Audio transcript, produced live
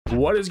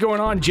What is going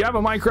on,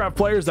 Java Minecraft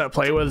players that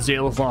play with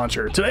Zalith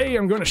Launcher? Today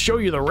I'm going to show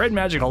you the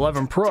Redmagic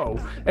 11 Pro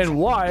and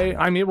why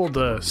I'm able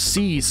to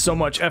see so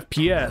much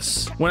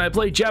FPS when I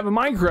play Java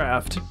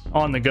Minecraft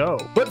on the go.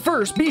 But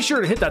first, be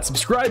sure to hit that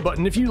subscribe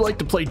button if you'd like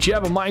to play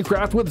Java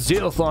Minecraft with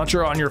Zalith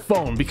Launcher on your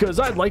phone, because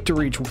I'd like to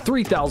reach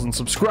 3,000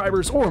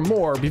 subscribers or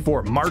more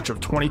before March of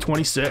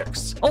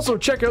 2026. Also,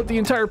 check out the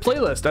entire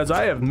playlist, as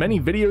I have many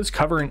videos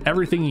covering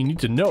everything you need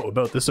to know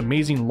about this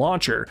amazing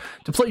launcher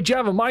to play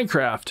Java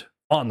Minecraft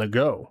on the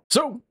go.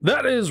 So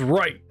that is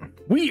right,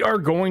 we are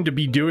going to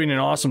be doing an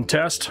awesome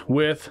test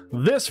with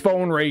this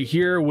phone right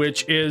here,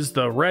 which is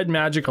the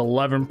Redmagic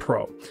 11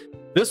 Pro.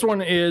 This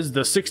one is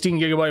the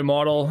 16GB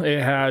model.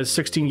 It has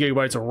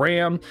 16GB of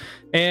RAM,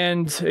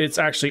 and it's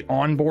actually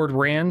onboard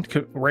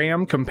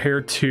RAM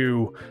compared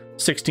to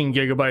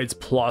 16GB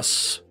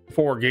plus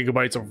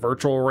 4GB of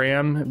virtual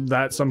RAM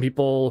that some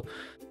people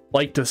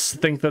like to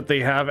think that they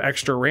have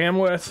extra RAM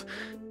with.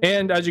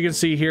 And as you can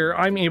see here,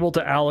 I'm able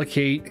to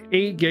allocate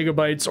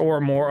 8GB or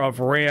more of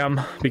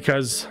RAM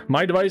because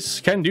my device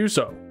can do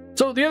so.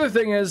 So the other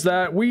thing is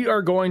that we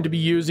are going to be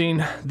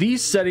using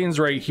these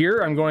settings right here.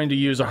 I'm going to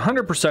use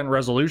 100%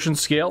 resolution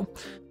scale,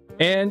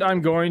 and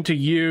I'm going to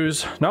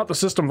use not the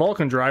system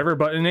Vulkan driver,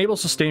 but enable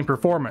sustained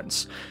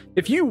performance.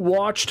 If you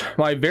watched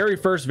my very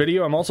first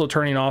video, I'm also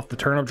turning off the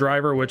turnip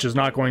driver, which is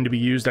not going to be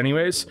used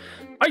anyways.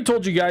 I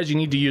told you guys you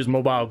need to use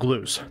mobile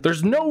glues.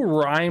 There's no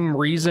rhyme,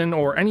 reason,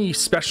 or any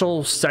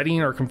special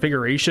setting or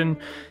configuration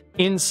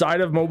inside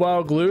of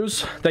mobile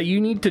glues that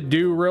you need to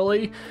do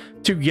really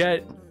to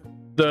get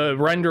the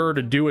renderer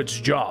to do its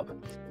job.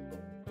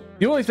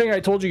 The only thing I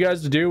told you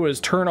guys to do is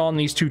turn on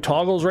these two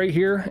toggles right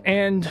here,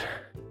 and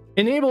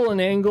enable an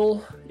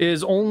angle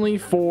is only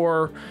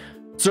for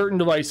certain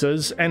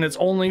devices, and it's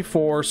only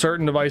for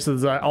certain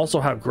devices that also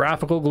have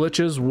graphical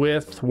glitches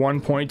with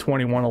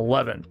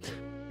 1.2111.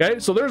 Okay,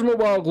 so there's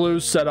mobile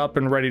glues set up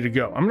and ready to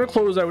go. I'm going to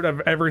close out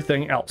of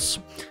everything else.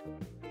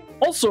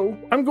 Also,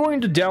 I'm going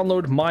to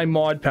download my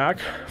mod pack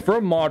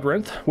from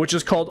Modrinth, which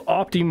is called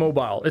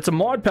OptiMobile. It's a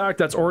mod pack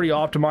that's already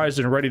optimized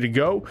and ready to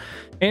go.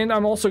 And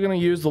I'm also going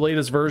to use the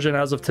latest version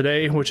as of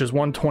today, which is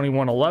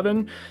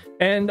 1.2111.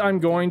 And I'm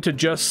going to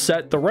just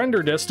set the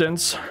render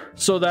distance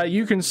so that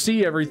you can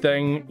see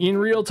everything in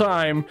real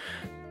time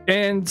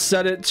and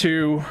set it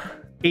to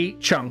 8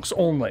 chunks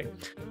only.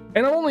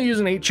 And I'm only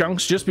using 8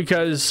 chunks just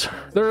because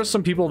there are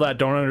some people that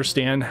don't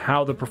understand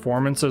how the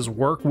performances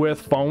work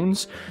with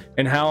phones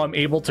and how I'm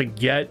able to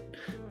get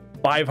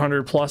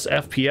 500 plus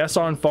FPS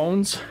on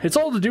phones. It's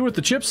all to do with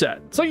the chipset.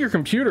 It's like your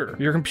computer.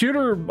 Your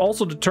computer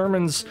also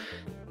determines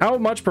how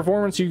much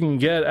performance you can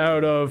get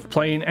out of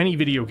playing any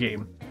video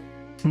game.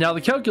 Now,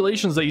 the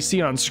calculations that you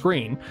see on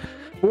screen,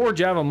 for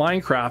Java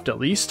Minecraft at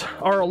least,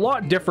 are a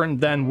lot different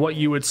than what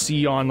you would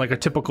see on like a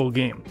typical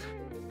game.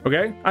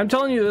 Okay, I'm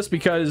telling you this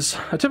because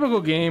a typical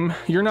game,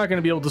 you're not going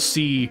to be able to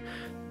see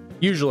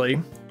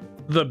usually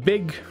the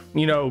big,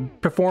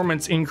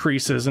 performance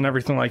increases and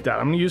everything like that.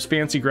 I'm going to use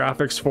fancy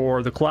graphics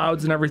for the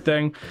clouds and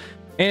everything.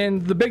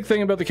 And the big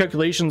thing about the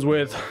calculations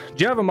with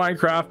Java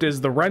Minecraft is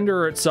the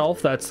renderer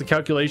itself. That's the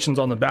calculations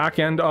on the back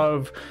end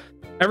of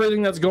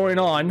everything that's going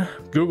on.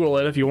 Google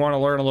it if you want to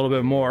learn a little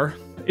bit more.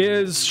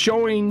 Is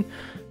showing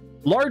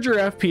larger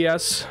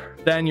FPS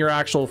than your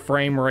actual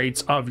frame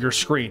rates of your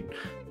screen.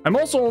 I'm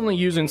also only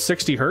using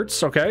 60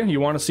 hertz. Okay, you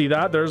want to see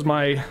that? There's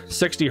my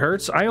 60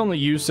 hertz. I only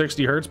use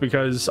 60 hertz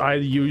because I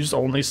use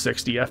only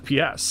 60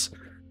 FPS.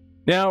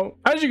 Now,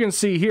 as you can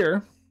see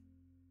here,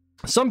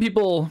 some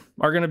people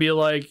are going to be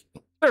like,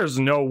 there's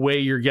no way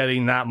you're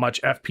getting that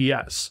much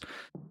FPS.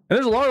 And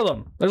there's a lot of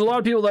them. There's a lot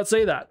of people that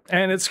say that.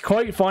 And it's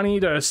quite funny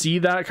to see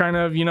that kind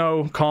of,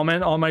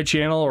 comment on my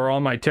channel or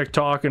on my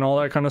TikTok and all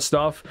that kind of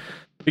stuff.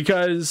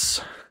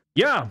 Because,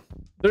 yeah,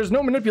 there's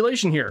no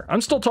manipulation here.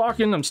 I'm still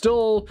talking. I'm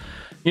still,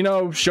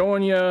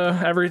 showing you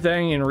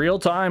everything in real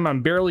time.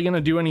 I'm barely going to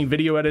do any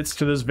video edits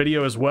to this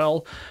video as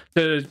well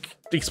to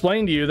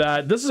explain to you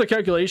that this is a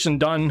calculation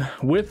done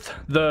with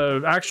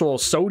the actual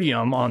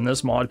sodium on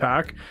this mod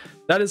pack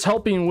that is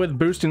helping with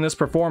boosting this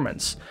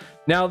performance.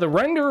 Now, the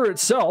renderer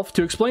itself,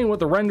 to explain what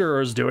the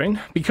renderer is doing,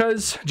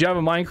 because Java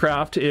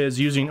Minecraft is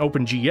using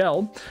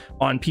OpenGL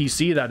on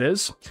PC, that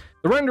is,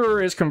 the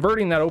renderer is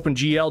converting that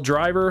OpenGL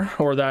driver,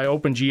 or that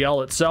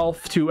OpenGL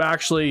itself, to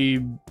actually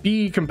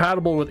be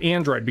compatible with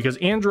Android, because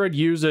Android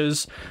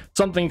uses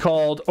something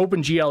called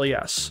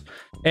OpenGLES.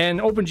 And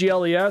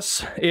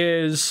OpenGLES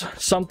is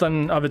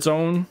something of its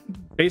own,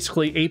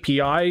 basically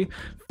API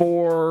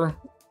for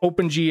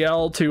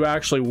OpenGL to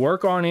actually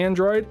work on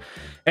Android.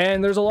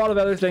 And there's a lot of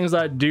other things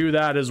that do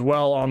that as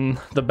well on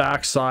the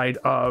backside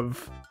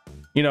of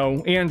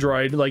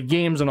Android, like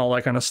games and all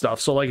that kind of stuff.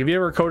 So like if you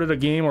ever coded a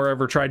game or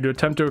ever tried to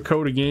attempt to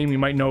code a game, you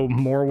might know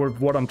more with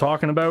what I'm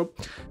talking about.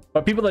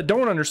 But people that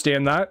don't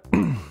understand that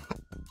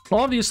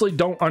obviously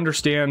don't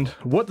understand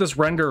what this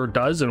renderer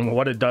does and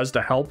what it does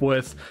to help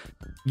with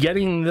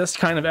getting this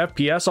kind of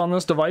FPS on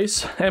this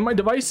device. And my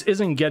device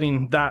isn't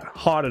getting that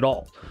hot at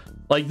all.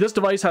 Like, this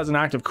device has an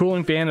active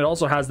cooling fan. It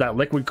also has that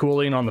liquid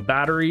cooling on the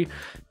battery,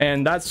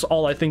 and that's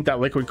all I think that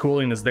liquid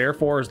cooling is there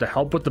for, is to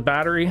help with the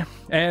battery.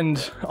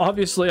 And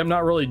obviously I'm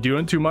not really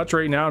doing too much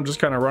right now. I'm just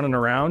kind of running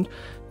around.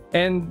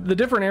 And the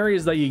different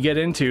areas that you get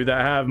into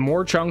that have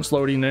more chunks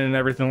loading in and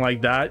everything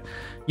like that,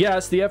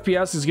 yes, the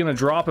FPS is going to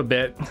drop a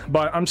bit,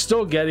 but I'm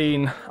still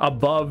getting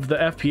above the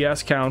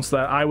FPS counts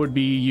that I would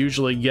be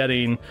usually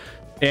getting.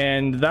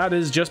 And that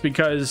is just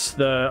because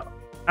the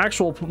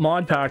actual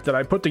mod pack that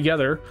I put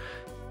together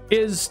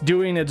is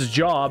doing its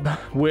job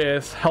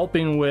with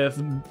helping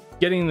with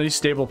getting these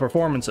stable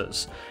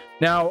performances.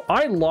 Now,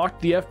 I locked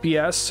the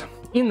FPS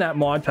in that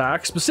mod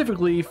pack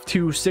specifically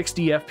to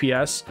 60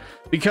 FPS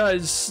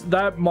because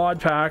that mod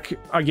pack,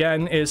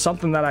 again, is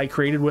something that I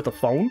created with a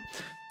phone.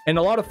 And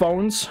a lot of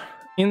phones,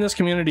 in this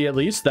community at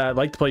least, that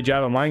like to play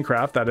Java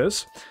Minecraft, that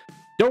is,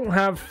 don't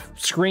have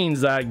screens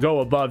that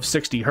go above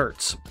 60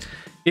 hertz.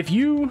 If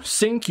you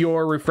sync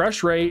your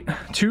refresh rate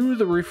to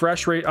the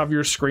refresh rate of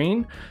your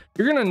screen,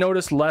 you're going to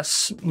notice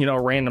less,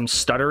 random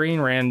stuttering,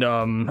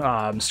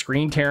 random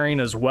screen tearing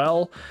as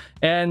well,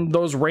 and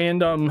those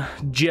random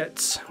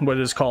jits, what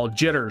is called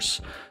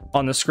jitters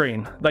on the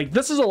screen. Like,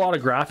 this is a lot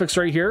of graphics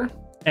right here,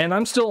 and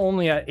I'm still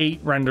only at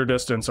 8 render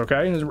distance,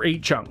 okay? There's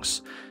 8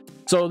 chunks.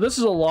 So this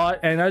is a lot,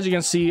 and as you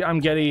can see, I'm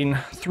getting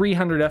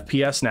 300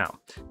 FPS now.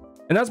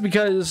 And that's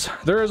because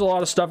there is a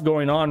lot of stuff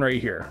going on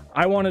right here.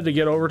 I wanted to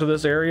get over to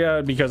this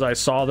area because I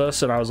saw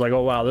this and I was like,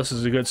 oh wow, this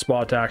is a good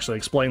spot to actually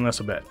explain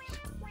this a bit.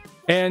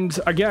 And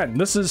again,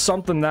 this is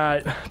something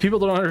that people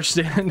don't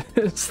understand,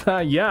 is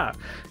that, yeah,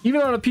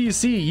 even on a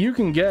PC, you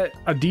can get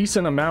a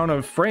decent amount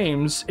of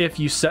frames if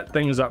you set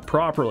things up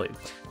properly.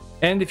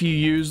 And if you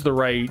use the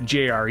right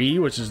JRE,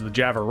 which is the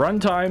Java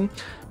runtime.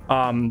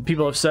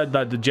 People have said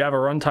that the Java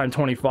runtime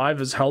 25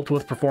 has helped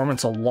with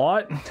performance a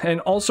lot, and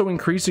also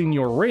increasing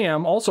your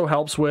RAM also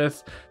helps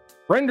with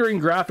rendering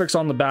graphics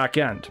on the back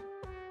end.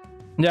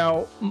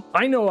 Now,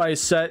 I know I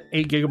set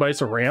 8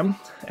 gigabytes of RAM,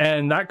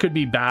 and that could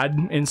be bad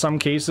in some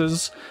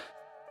cases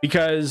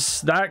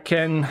because that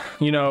can,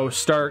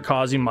 start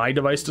causing my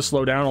device to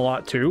slow down a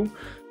lot too.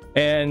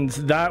 And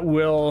that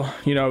will,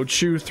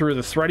 chew through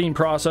the threading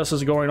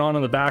processes going on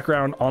in the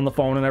background on the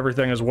phone and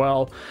everything as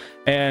well.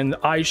 And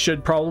I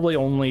should probably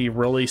only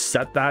really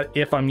set that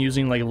if I'm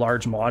using like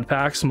large mod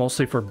packs,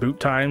 mostly for boot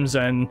times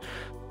and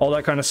all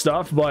that kind of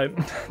stuff. But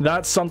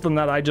that's something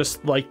that I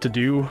just like to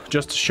do,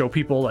 just to show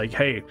people like,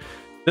 hey,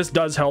 this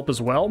does help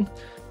as well.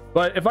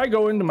 But if I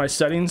go into my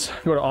settings,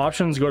 go to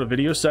options, go to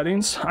video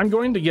settings, I'm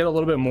going to get a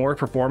little bit more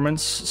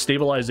performance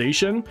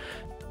stabilization,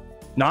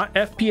 not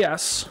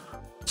FPS.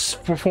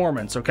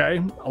 Performance,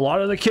 okay? A lot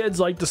of the kids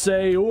like to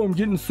say, oh, I'm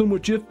getting so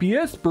much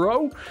FPS,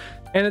 bro,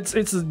 and it's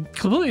a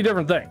completely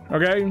different thing,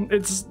 okay?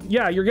 It's,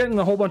 yeah, you're getting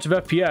a whole bunch of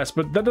FPS,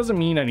 but that doesn't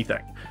mean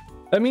anything.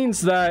 That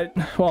means that,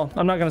 well,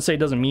 I'm not gonna say it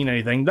doesn't mean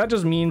anything. That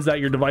just means that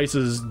your device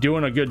is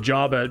doing a good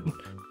job at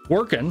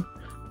working.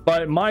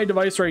 But my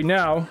device right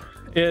now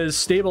is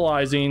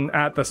stabilizing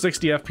at the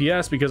 60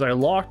 FPS because I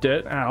locked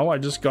it. Ow, I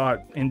just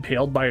got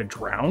impaled by a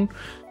drown.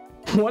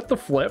 What the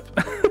flip?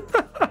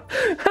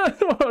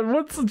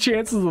 What's the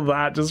chances of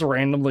that just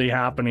randomly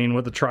happening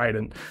with a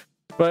trident?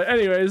 But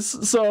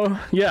anyways, so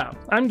yeah,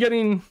 I'm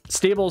getting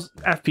stable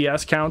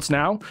FPS counts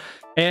now,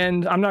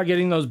 and I'm not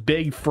getting those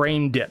big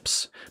frame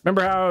dips.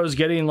 Remember how I was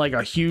getting like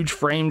a huge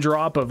frame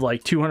drop of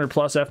like 200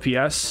 plus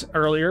FPS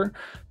earlier?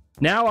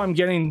 Now I'm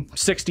getting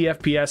 60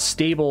 FPS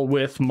stable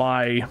with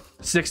my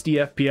 60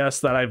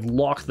 FPS that I've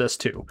locked this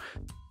to.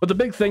 But the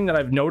big thing that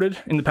I've noted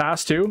in the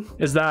past too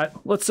is that,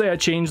 let's say I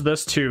change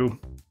this to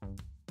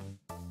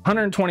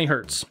 120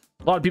 hertz.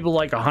 A lot of people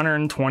like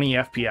 120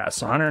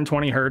 FPS,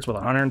 120 hertz with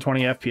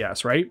 120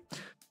 FPS, right?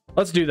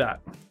 Let's do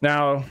that.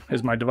 Now,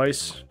 is my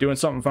device doing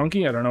something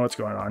funky? I don't know what's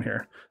going on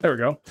here. There we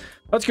go.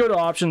 Let's go to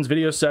options,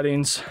 video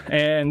settings.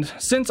 And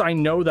since I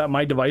know that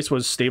my device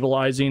was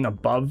stabilizing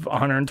above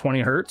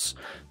 120 hertz,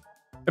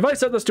 if I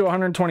set this to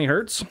 120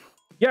 hertz,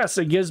 yes,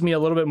 it gives me a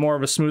little bit more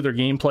of a smoother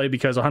gameplay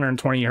because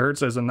 120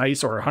 hertz is a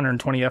nice, or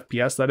 120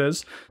 FPS that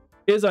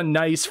is a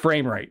nice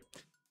frame rate.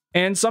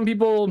 And some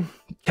people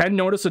can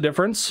notice a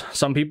difference,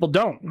 some people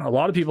don't. A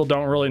lot of people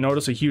don't really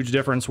notice a huge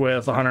difference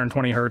with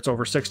 120 hertz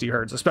over 60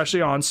 hertz,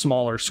 especially on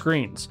smaller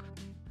screens.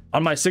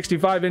 On my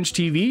 65-inch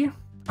TV,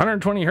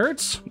 120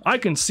 hertz, I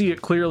can see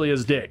it clearly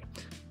as day.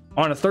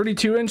 On a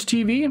 32-inch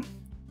TV,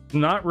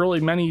 not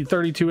really many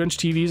 32-inch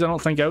TVs I don't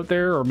think out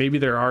there, or maybe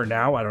there are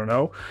now, I don't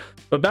know.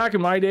 But back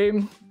in my day,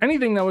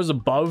 anything that was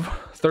above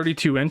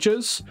 32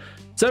 inches,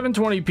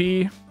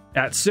 720p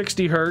at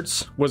 60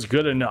 hertz was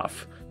good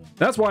enough.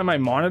 That's why my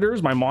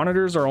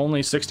monitors are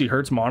only 60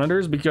 hertz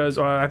monitors, because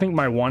I think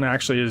my one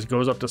actually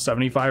goes up to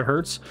 75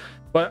 hertz,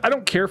 but I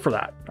don't care for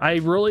that. I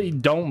really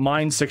don't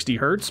mind 60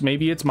 hertz.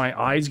 Maybe it's my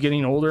eyes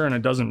getting older and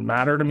it doesn't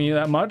matter to me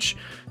that much.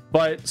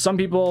 But some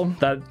people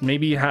that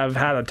maybe have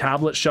had a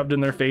tablet shoved in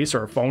their face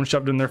or a phone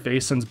shoved in their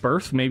face since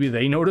birth, maybe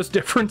they notice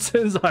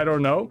differences. I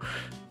don't know.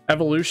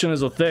 Evolution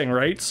is a thing,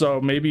 right? So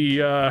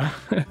maybe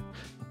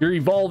you're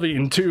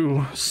evolving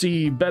to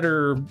see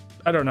better,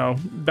 I don't know,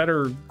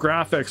 better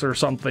graphics or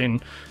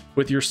something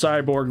with your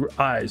cyborg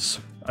eyes.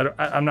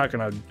 I'm not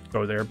gonna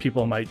go there.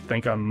 People might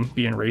think I'm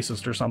being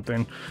racist or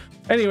something.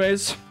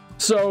 Anyways,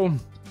 so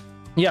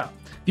yeah,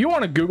 if you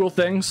want to Google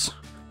things,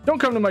 don't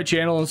come to my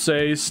channel and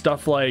say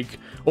stuff like,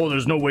 oh,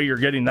 there's no way you're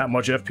getting that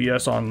much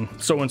FPS on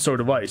so-and-so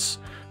device.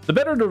 The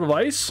better the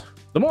device,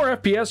 the more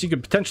FPS you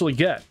could potentially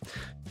get.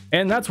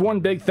 And that's one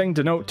big thing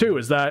to note too,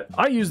 is that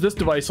I use this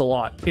device a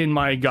lot in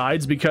my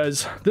guides,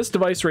 because this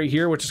device right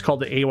here, which is called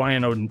the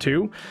AYN Odin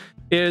 2,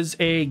 is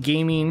a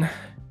gaming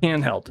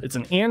handheld. It's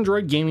an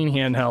Android gaming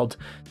handheld.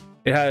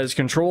 It has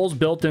controls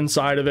built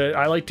inside of it.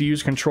 I like to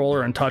use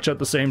controller and touch at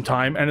the same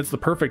time, and it's the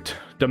perfect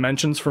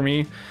dimensions for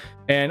me.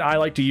 And I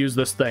like to use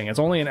this thing. It's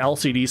only an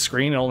LCD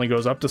screen. It only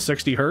goes up to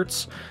 60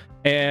 hertz,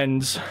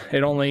 and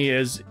it only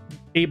is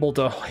able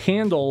to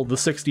handle the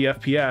 60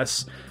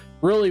 FPS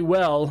really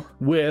well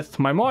with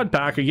my mod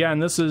pack. Again,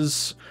 this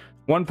is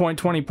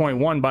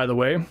 1.20.1, by the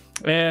way.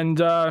 And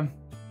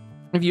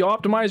if you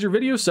optimize your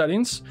video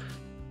settings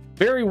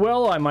very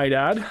well, I might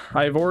add.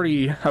 I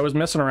was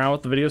messing around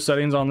with the video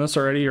settings on this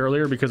already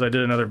earlier because I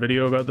did another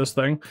video about this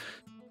thing.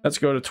 Let's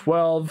go to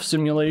 12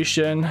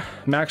 simulation,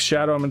 max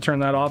shadow. I'm gonna turn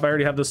that off. I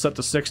already have this set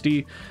to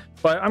 60,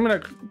 but I'm gonna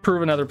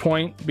prove another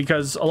point,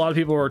 because a lot of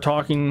people were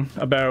talking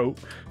about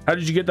how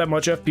did you get that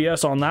much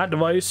FPS on that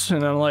device?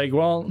 And I'm like,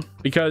 well,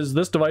 because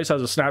this device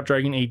has a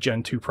Snapdragon 8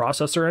 Gen 2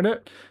 processor in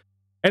it,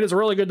 and it's a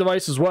really good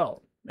device as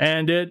well.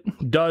 And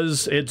it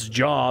does its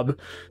job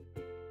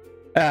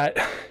at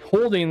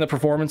holding the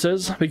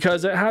performances,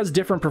 because it has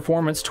different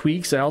performance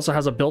tweaks. It also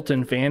has a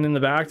built-in fan in the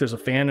back. There's a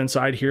fan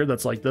inside here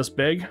that's like this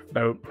big,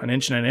 about an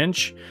inch and an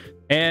inch,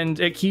 and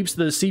it keeps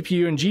the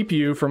CPU and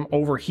GPU from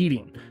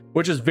overheating,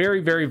 which is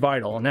very, very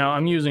vital. Now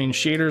I'm using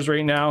shaders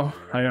right now.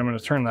 I'm going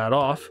to turn that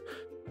off,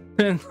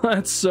 and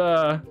let's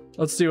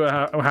see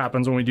what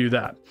happens when we do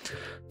that.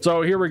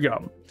 So here we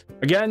go.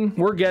 Again,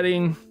 we're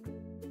getting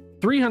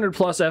 300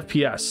 plus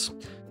FPS.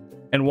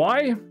 And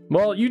why?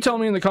 Well, you tell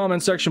me in the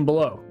comment section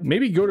below.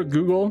 Maybe go to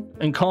Google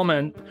and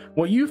comment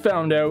what you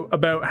found out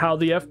about how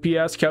the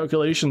FPS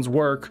calculations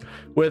work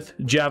with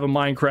Java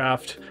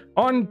Minecraft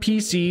on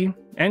PC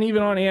and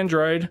even on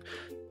Android.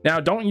 Now,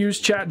 don't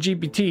use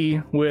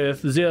ChatGPT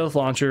with Zalith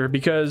Launcher,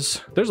 because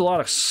there's a lot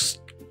of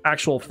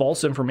actual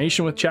false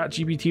information with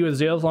ChatGPT with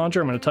Zalith Launcher.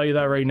 I'm going to tell you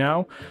that right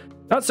now.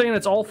 Not saying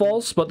it's all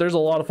false, but there's a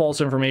lot of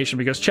false information,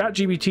 because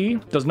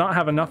ChatGPT does not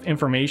have enough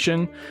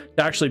information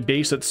to actually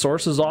base its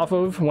sources off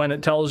of when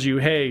it tells you,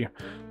 hey,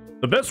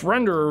 the best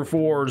renderer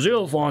for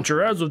Zalith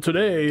Launcher as of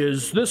today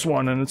is this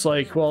one. And it's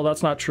like, well,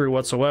 that's not true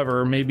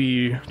whatsoever.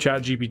 Maybe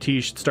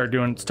ChatGPT should start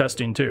doing its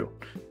testing too,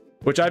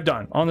 which I've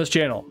done on this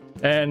channel.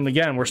 And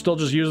again, we're still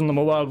just using the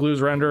mobile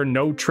glues render,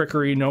 no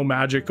trickery, no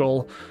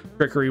magical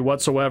trickery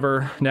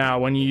whatsoever. Now,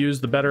 when you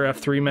use the better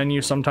F3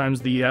 menu, sometimes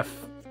the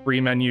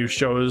F3 menu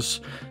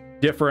shows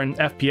different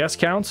FPS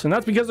counts, and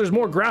that's because there's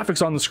more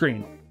graphics on the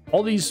screen.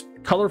 All these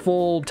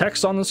colorful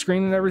text on the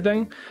screen and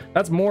everything,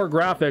 that's more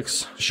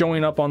graphics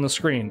showing up on the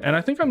screen. And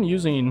I think I'm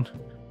using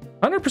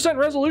 100%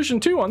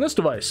 resolution too on this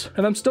device,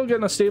 and I'm still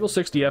getting a stable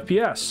 60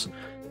 FPS.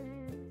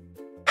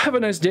 Have a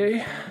nice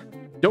day.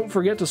 Don't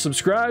forget to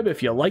subscribe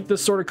if you like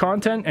this sort of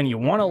content and you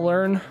want to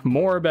learn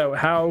more about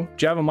how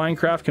Java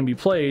Minecraft can be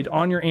played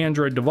on your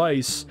Android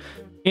device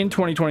in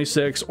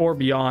 2026 or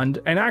beyond,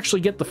 and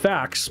actually get the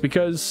facts,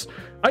 because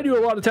I do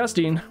a lot of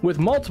testing with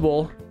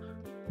multiple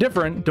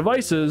different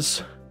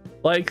devices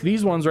like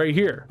these ones right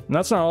here, and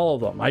that's not all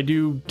of them. I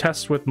do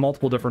tests with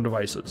multiple different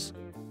devices,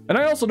 and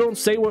I also don't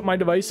say what my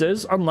device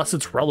is unless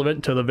it's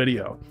relevant to the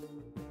video,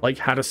 like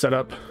how to set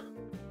up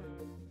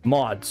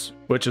mods,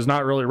 which is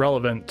not really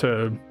relevant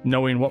to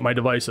knowing what my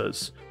device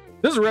is.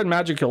 This is a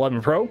Redmagic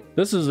 11 Pro.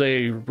 This is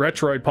a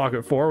Retroid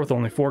Pocket 4 with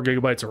only 4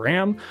 GB of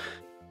RAM.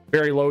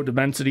 Very low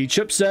density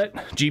chipset.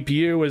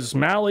 GPU is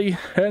Mali,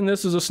 and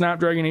this is a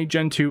Snapdragon 8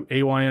 Gen 2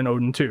 AYN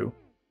Odin 2.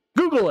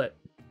 Google it.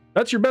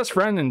 That's your best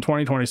friend in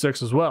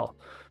 2026 as well.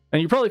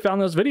 And you probably found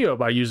this video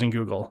by using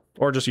Google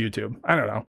or just YouTube. I don't know.